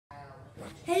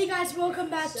Hey guys, welcome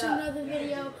back to another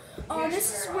video.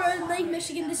 This is we're in Lake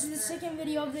Michigan. This is the second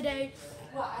video of the day,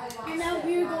 and now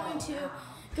we're going to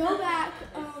go back.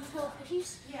 We're going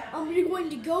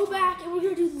to go back, and we're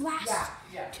going to do last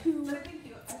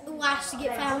to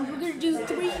get found. We're going to do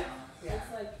 3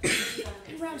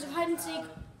 rounds of hide and seek.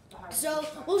 So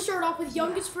we'll start off with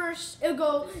youngest first. It'll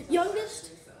go youngest,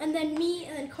 and then me,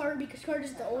 and then Carter, because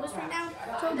Carter's the oldest right now.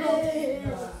 So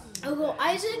I'll go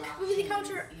Isaac will be the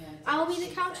counter, I'll be the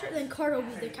counter, then Carter will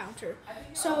be the counter.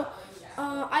 So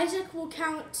Isaac will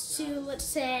count to, let's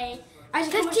say,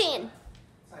 Isaac, 15.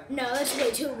 No, that's way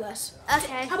too less.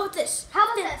 Okay. How about this?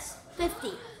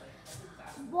 50.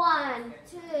 1,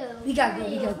 2. We gotta go.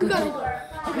 We gotta go.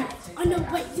 Okay. Oh no,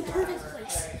 wait, the perfect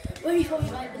place. Where are you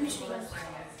going? Let me show you guys.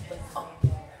 Oh.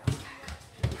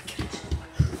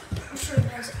 I'll show you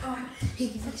guys.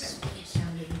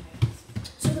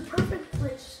 So the perfect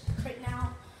place right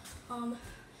now,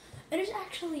 it is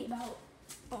actually about,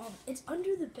 it's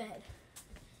under the bed.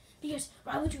 Because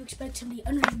why would you expect somebody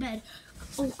under the bed?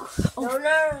 Oh. No,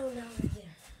 right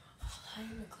there.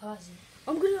 Hide in the closet.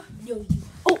 I'm gonna. No, you.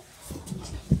 Oh.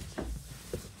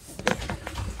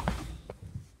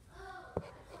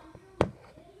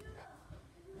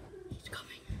 He's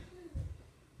coming.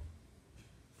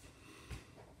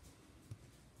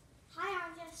 Hi,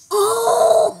 August.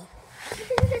 Oh!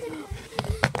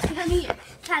 Come here.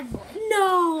 Tag boy.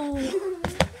 No!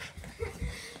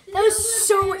 That was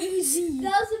so easy.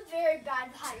 That was a very bad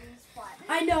hiding spot.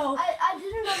 I know. I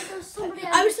didn't know there was somebody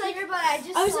I was like, here, but I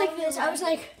was saw like you this. I was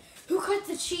like, who cut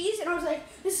the cheese? And I was like,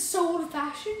 this is so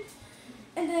old-fashioned.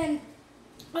 And then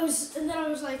I was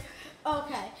like,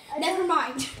 okay, never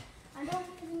mind. I don't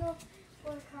even know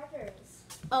where Carter is.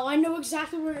 Oh, I know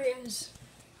exactly where it is.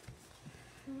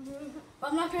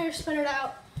 I'm not gonna spin it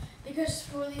out because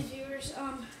for these viewers.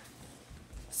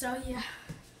 So yeah.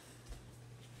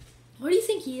 What do you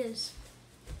think he is?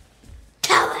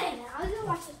 Kelly! I was gonna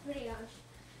watch this video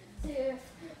to see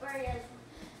where he is.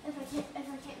 If I can't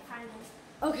find him.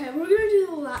 Okay, we're gonna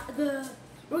do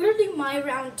we're gonna do my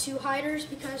round 2 hiders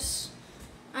because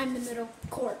I'm the middle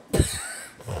court.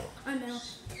 I'm middle.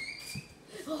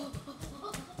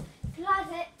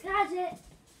 Closet.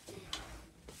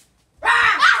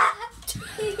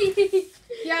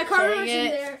 Yeah, Carter was in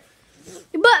there.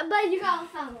 But you got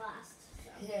found last.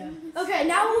 Yeah. Okay,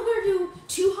 now we're gonna do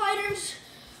 2 hiders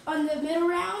on the middle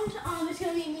round. It's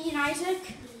gonna be me and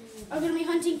Isaac. I'm gonna be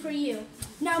hunting for you.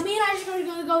 Now me and Isaac are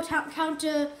gonna go count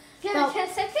to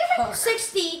about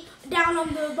 60 down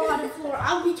on the bottom floor.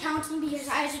 I'll be counting because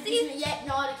Isaac doesn't yet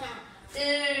know how to count.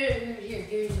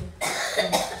 Here.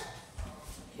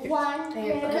 1, 2,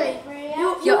 Okay. 3,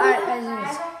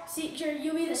 Seeker,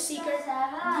 you be the seeker. 7, 8,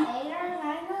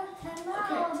 9, 10,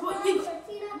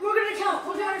 We're gonna count.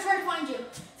 We're gonna try to find you.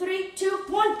 3, 2,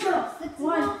 1, go.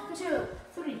 1, 2,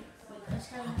 3. Wait, let's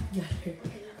go. You got her.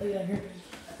 Oh, you got her. Okay.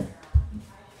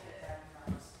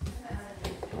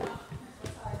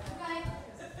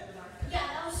 Yeah,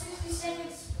 that was 60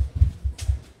 seconds.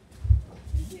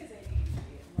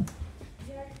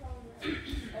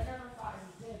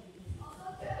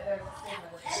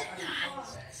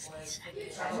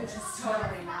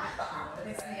 Totally not.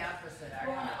 It's the opposite.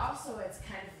 Well, and also it's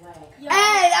kind of like.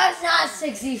 Hey, that was not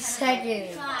 60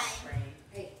 seconds.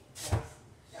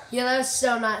 Yeah, that was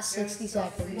so not 60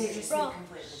 seconds. Bro.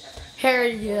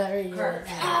 Harry, do that.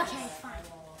 Okay, fine.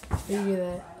 Redo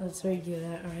that. Let's redo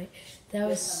that. All right. That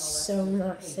was so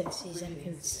not 60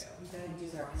 seconds.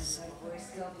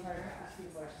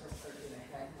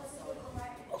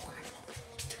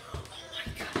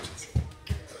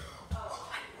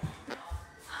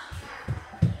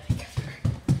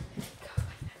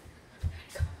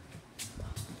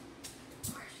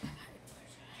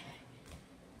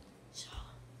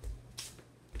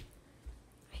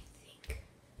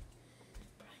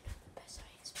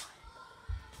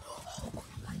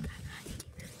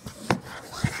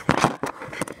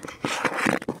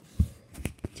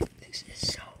 This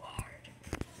is so hard.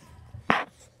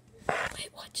 Wait,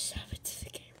 what just happened?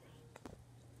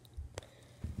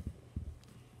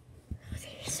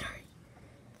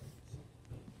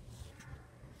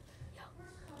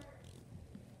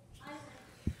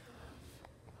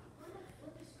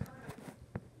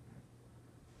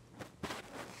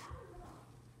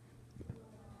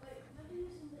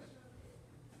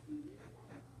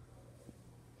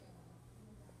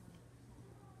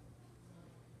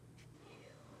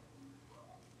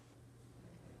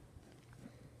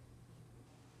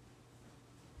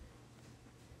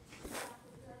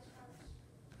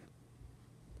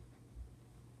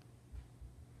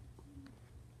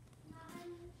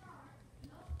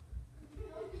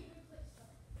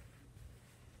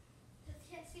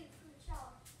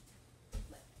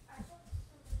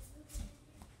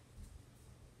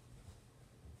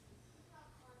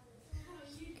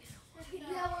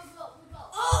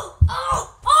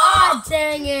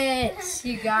 Dang it!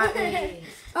 You got me.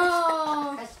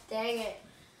 Oh, Gosh, dang it.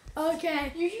 okay.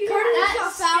 Carter just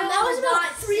got found. That was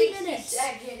about 3 minutes.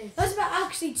 Seconds. That was about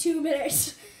actually 2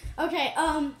 minutes. Okay,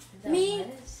 me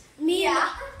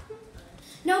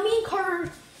and Carter,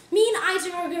 me and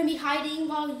Isaac are gonna be hiding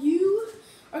while you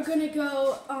are gonna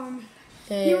go,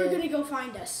 you are gonna go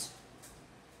find us.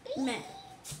 Meh.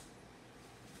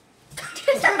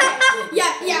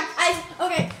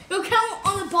 Okay, go count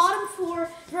on the bottom floor,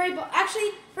 very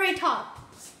top.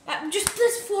 Just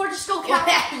this floor, just go count.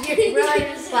 You're really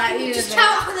gonna slap me Just with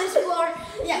count on this floor.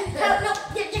 Yeah, count, no,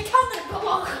 yeah, count it. Go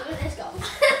on, let's go.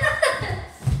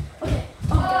 Okay,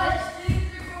 guys.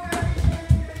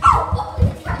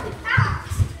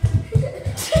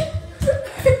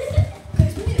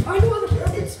 I know the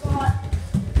perfect spot.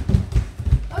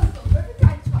 Let's go. Perfect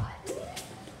hiding spot.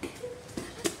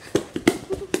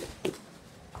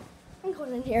 I'm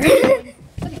going in here.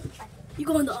 You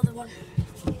go in the other one.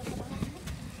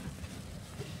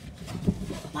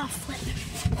 Ah, flip.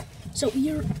 So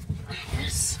you're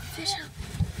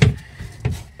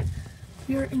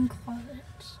in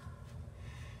closets.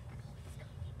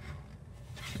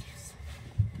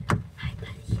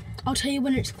 I'll tell you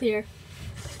when it's clear.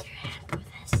 Put your hand through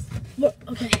this. Look,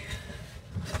 okay.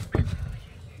 Oh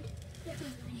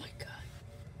my god.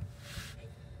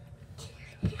 Get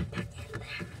your hand back in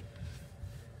there.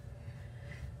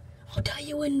 I'll tell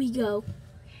you when we go.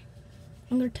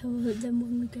 I'm gonna tell them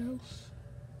when we go.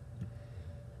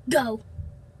 Go.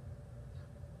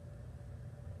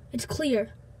 It's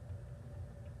clear.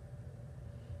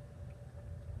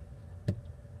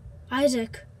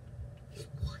 Isaac. He's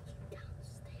walking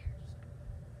downstairs.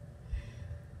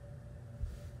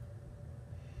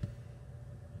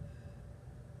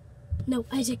 No,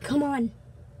 Isaac, come on.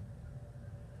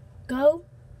 Go.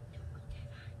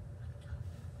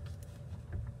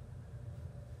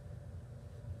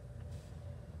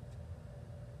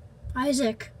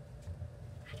 Isaac.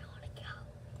 I don't want to go.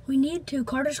 We need to.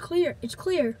 Carter's clear. It's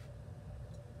clear.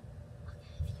 Okay,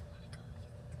 if you want to go, you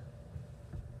can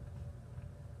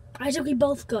go. Isaac, we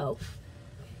both go.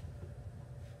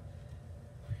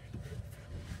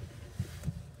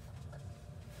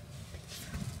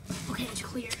 Okay, it's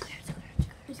clear.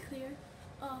 It's clear.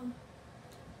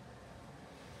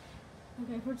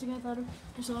 Okay, first thing I thought of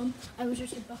is I was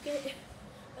just a bucket.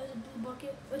 I was a blue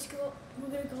bucket. Let's go. We're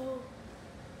gonna go.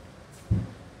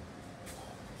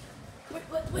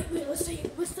 Wait. Let's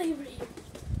stay over here.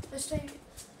 Let's stay.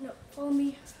 No, follow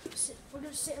me. We're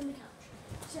gonna sit on the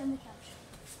couch. Sit on the couch.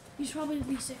 He's probably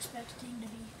least expecting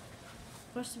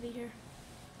for us to be here.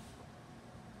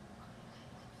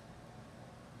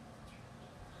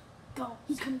 Go.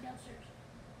 He's coming downstairs.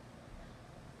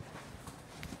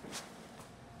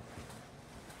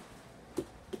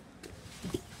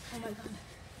 Oh my god.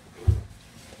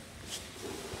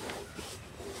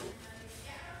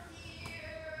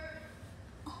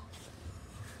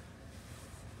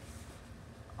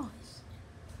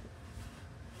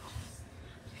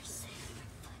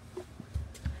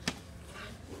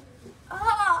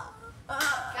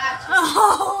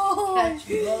 Catch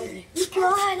you loaded. You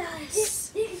got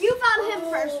us. You found him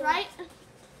first, right?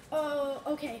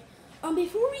 Okay.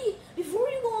 Before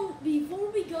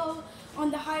we go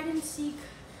on the hide and seek,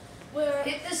 where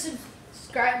Hit the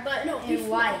subscribe button and before-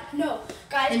 like. No,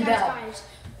 guys. And bell.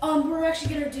 We're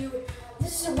actually gonna do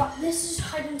this is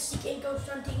hide and seek and ghost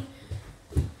hunting.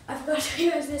 I forgot to tell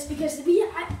you guys this because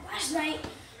last night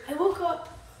I woke up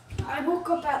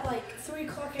at like 3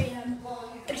 o'clock a.m.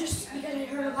 Just because I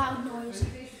heard a loud noise.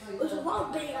 It was a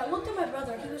loud bang. I looked at my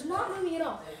brother. He was not moving at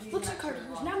all. Looked at Carter. He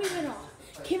was not moving at all.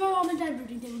 Came my mom and dad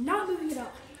room. They were not moving at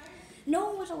all. No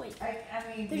one was awake.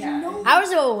 There's no. I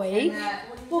was awake.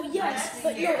 Well, yes,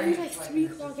 but no, it was like 3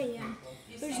 o'clock a.m.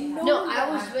 There's no. No, one I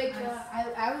there. was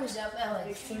I was up at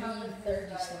like 3:30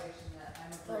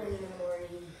 in the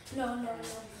morning. No.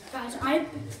 Guys,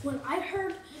 when I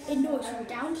heard a noise from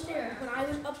downstairs, when I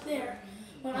was up there,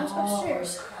 when I was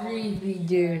upstairs, Creepy,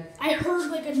 dude. I heard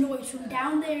like a noise from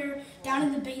down there, down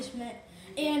in the basement,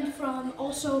 and from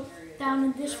also down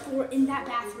in this floor in that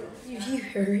bathroom. You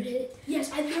heard it?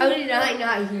 Yes, I How literally did I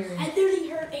not hear it? I literally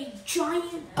heard a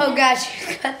giant. Oh gosh,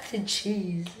 you got the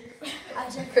cheese. I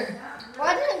said, Well,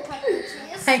 I didn't cut the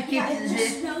cheese. I yeah, it used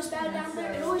just it. smells bad down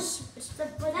there. It always,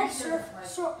 but that's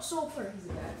sulfur.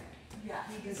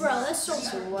 Bro, that's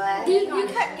sulfur. What?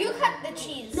 You cut the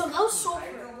cheese. No, that was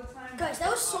sulfur. Guys,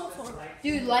 that was sulfur.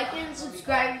 Dude, like and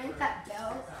subscribe and hit that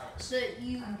bell so that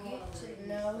you get to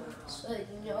know, so that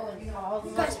you know when all the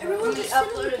Guys, everyone we just sit on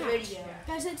upload the a couch. video.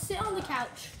 Guys, let's sit on the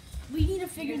couch. we need to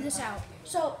figure this out.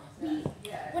 So I'm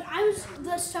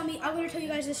gonna tell you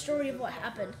guys the story of what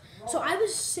happened. So I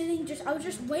was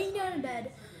just laying down in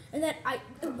bed, and then I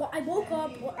woke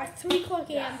up at 3 o'clock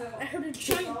a.m. I heard a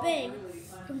giant bang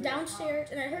from downstairs,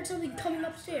 and I heard something coming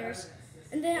upstairs,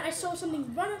 and then I saw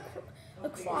something run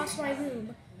across our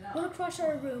room,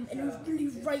 and it was really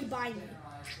right by me.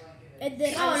 And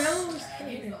then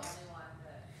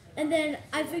and then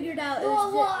I figured out it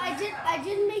was I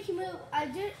didn't make you move.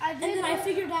 and then I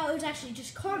figured out it was actually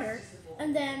just Carter,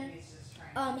 and then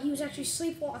he was actually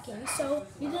sleepwalking. So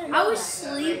you didn't know I was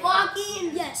that.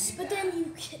 sleepwalking? Yes, but then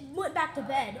you went back to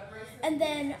bed, and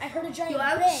then I heard a giant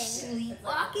I bang. was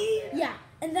sleepwalking? Yeah,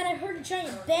 and then I heard a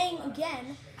giant bang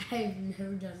again. I've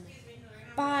never done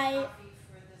that.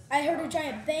 I heard a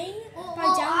giant bang by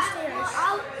downstairs.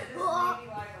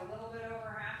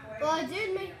 I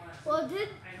did make a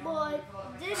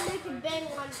bang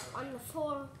on the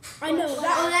floor. I know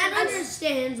That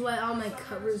understands why all my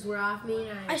covers were off me.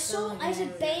 And I saw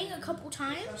Isaac bang a couple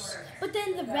times, but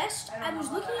then the rest, I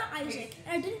was looking at Isaac,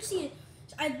 and I didn't see it.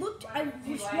 I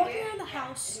was walking around the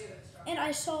house, and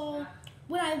I saw,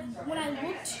 when I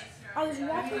looked, I was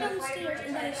walking down the stairs,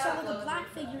 and then I saw like a black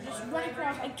figure just run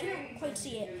across. I couldn't quite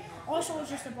see it. All I saw was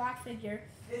just a black figure.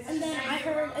 And then I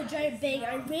heard a giant bang.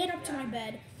 I ran up to my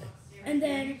bed, and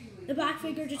then the black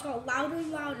figure just got louder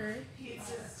and louder.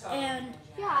 And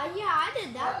Yeah, I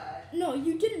did that. no,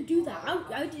 you didn't do that.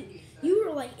 I did. You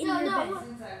were like in your bed.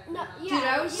 Yeah, Dude,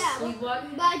 I was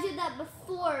sleepwalking. But I did that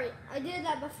before. And then,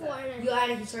 You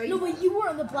had to No, but you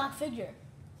were the black figure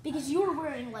because you were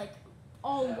wearing like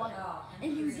all white,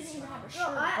 and you didn't even have a shirt.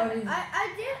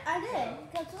 I did.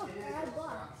 Because look, I had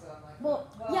black. Well,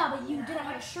 yeah, but you didn't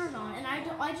have a shirt on, and I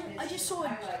just saw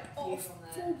all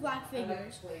full black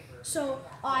figures. So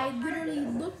I literally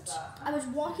looked. I was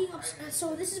walking up.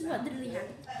 So this is what literally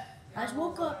happened. I was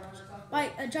woke up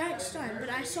by a giant stun, but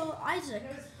I saw Isaac.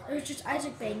 It was just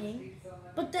Isaac banging.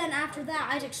 But then after that,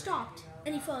 Isaac stopped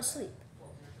and he fell asleep.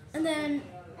 And then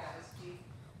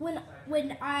when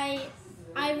I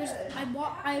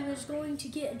was going to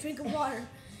get a drink of water,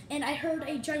 and I heard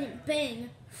a giant bang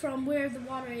from where the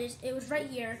water is. It was right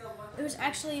here. It was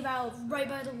actually about right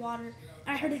by the water.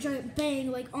 I heard a giant bang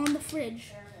like on the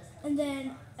fridge, and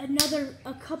then a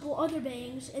couple other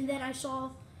bangs, and then I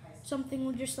saw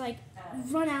something just like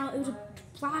run out. It was a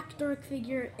black dark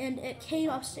figure, and it came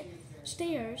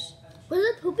upstairs. Was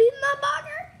it pooping in my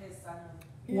bottle?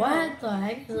 What the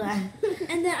heck is that?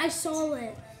 And then I saw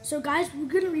it. So guys, we're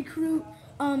gonna recruit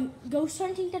ghost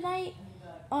hunting tonight.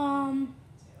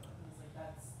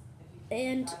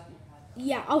 And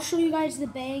yeah, I'll show you guys the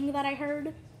bang that I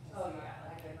heard.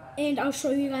 And I'll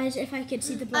show you guys if I could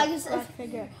see the black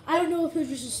figure. I don't know if it was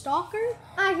just a stalker or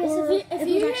if it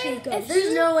was actually a ghost.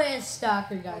 There's no way a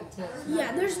stalker got to us.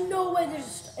 Yeah, there's no way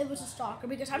it was a stalker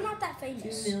because I'm not that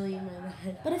famous. 2 million, my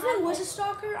bad. But if it was a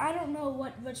stalker, I don't know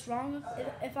what's wrong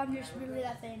if I'm just really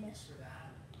that famous.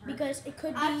 Because it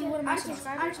could be one of my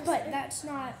subscribers, but that's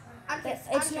not.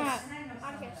 It's not.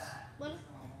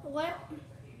 What?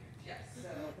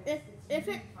 If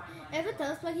it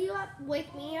does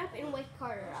wake me up and wake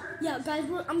Carter up. Yeah, guys,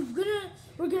 we're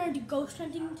gonna do ghost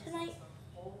hunting tonight.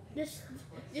 Just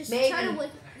Maybe.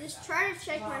 try to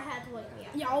shake my head to wake me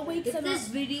up. Yeah, I'll wake If them this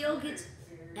up. video gets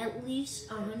at least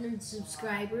 100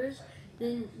 subscribers,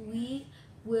 then we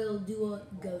will do a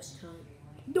ghost hunt.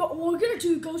 No, we're gonna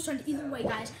do a ghost hunt either way,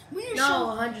 guys. We're gonna No, show.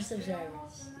 100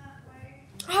 subscribers.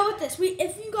 How about this?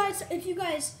 If you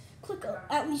guys click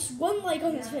at least one like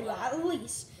on this video, at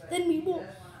least, then we will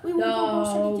go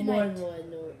ghost hunting tonight.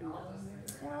 No.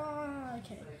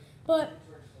 Okay, but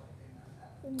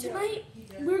tonight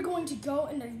we're going to go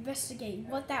and investigate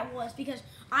what that was because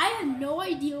I had no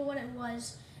idea what it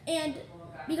was, and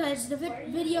because the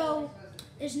video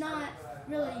is not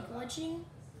really glitching.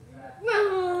 But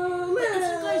if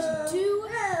you guys do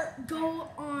go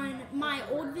on my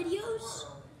old videos,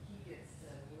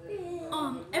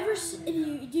 if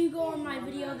you do go on my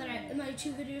my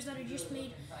 2 videos that I just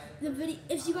made,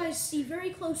 if you guys see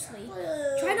very closely,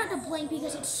 try not to blink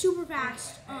because it's super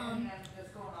fast.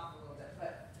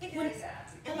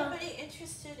 Anybody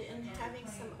interested in having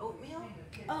some oatmeal?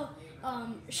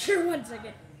 Sure, 1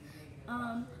 second.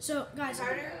 So guys,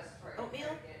 Carter,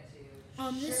 oatmeal?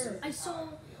 I saw,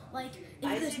 like, if you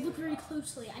guys look very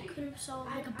closely, I could have saw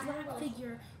like a black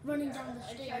figure running down the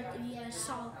stairs if you guys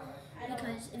saw,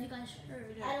 because if you guys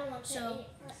heard. So,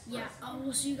 yeah,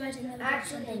 we'll see you guys in the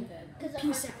next one.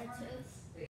 Peace out.